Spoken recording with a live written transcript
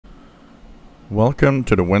Welcome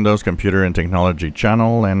to the Windows Computer and Technology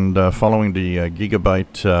channel, and following the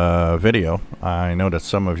Gigabyte video, I know that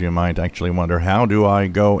some of you might actually wonder, how do I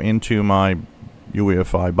go into my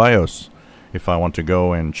UEFI BIOS if I want to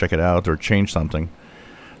go and check it out or change something?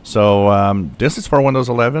 So this is for Windows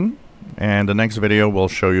 11, and the next video will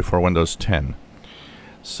show you for Windows 10.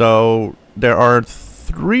 So there are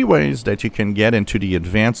three ways that you can get into the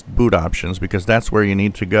advanced boot options, because that's where you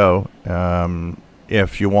need to go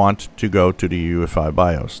if you want to go to the UEFI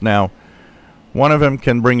BIOS. Now, one of them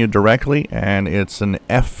can bring you directly, and it's an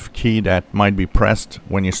F key that might be pressed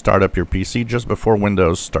when you start up your PC just before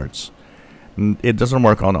Windows starts. It doesn't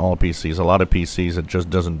work on all PCs. A lot of PCs, it just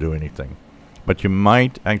doesn't do anything. But you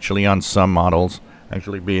might actually, on some models,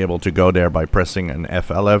 actually be able to go there by pressing an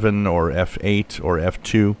F11 or F8 or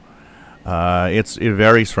F2. It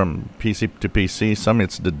varies from PC to PC. Some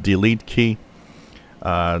it's the delete key.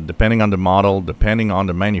 Depending on the model, depending on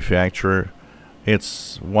the manufacturer,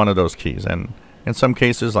 it's one of those keys. And in some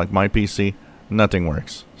cases, like my PC, nothing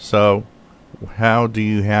works. So how do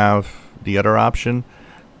you have the other option?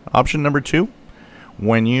 Option number 2,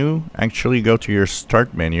 when you actually go to your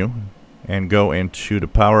start menu and go into the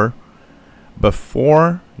power,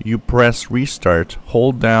 before you press restart,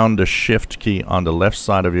 hold down the shift key on the left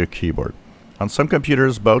side of your keyboard. On some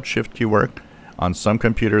computers, both shift key work. On some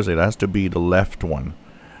computers, it has to be the left one.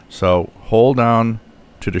 So hold down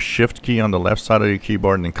to the shift key on the left side of your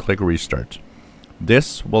keyboard and click restart.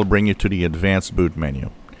 This will bring you to the advanced boot menu.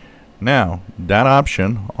 Now, that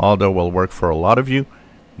option, although will work for a lot of you,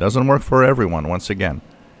 doesn't work for everyone. Once again,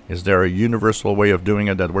 is there a universal way of doing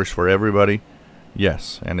it that works for everybody?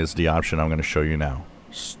 Yes, and it's the option I'm going to show you now.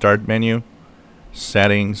 Start menu,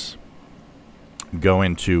 settings, go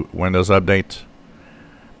into Windows Update.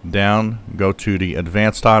 Down, go to the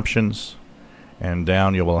advanced options, and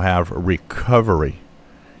down you will have recovery.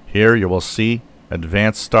 Here you will see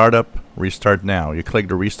advanced startup, restart now. You click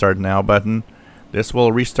the restart now button. This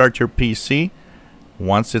will restart your PC.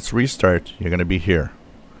 Once it's restart, you're going to be here.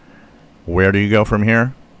 Where do you go from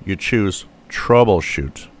here? You choose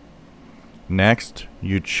troubleshoot. Next,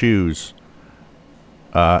 you choose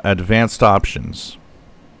advanced options.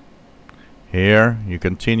 Here you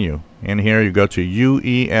continue. In here you go to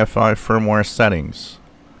UEFI firmware settings.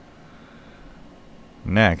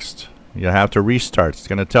 Next, you have to restart. It's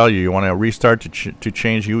going to tell you want to restart to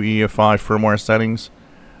change UEFI firmware settings.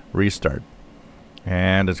 Restart.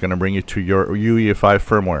 And it's going to bring you to your UEFI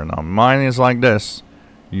firmware. Now mine is like this.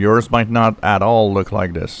 Yours might not at all look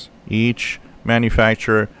like this. Each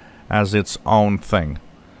manufacturer has its own thing.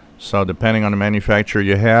 So depending on the manufacturer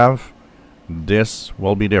you have, this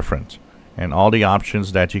will be different. And all the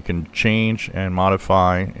options that you can change and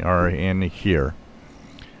modify are in here.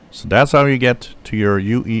 So that's how you get to your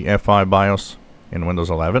UEFI BIOS in Windows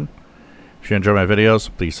 11. If you enjoy my videos,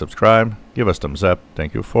 please subscribe, give us thumbs up.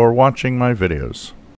 Thank you for watching my videos.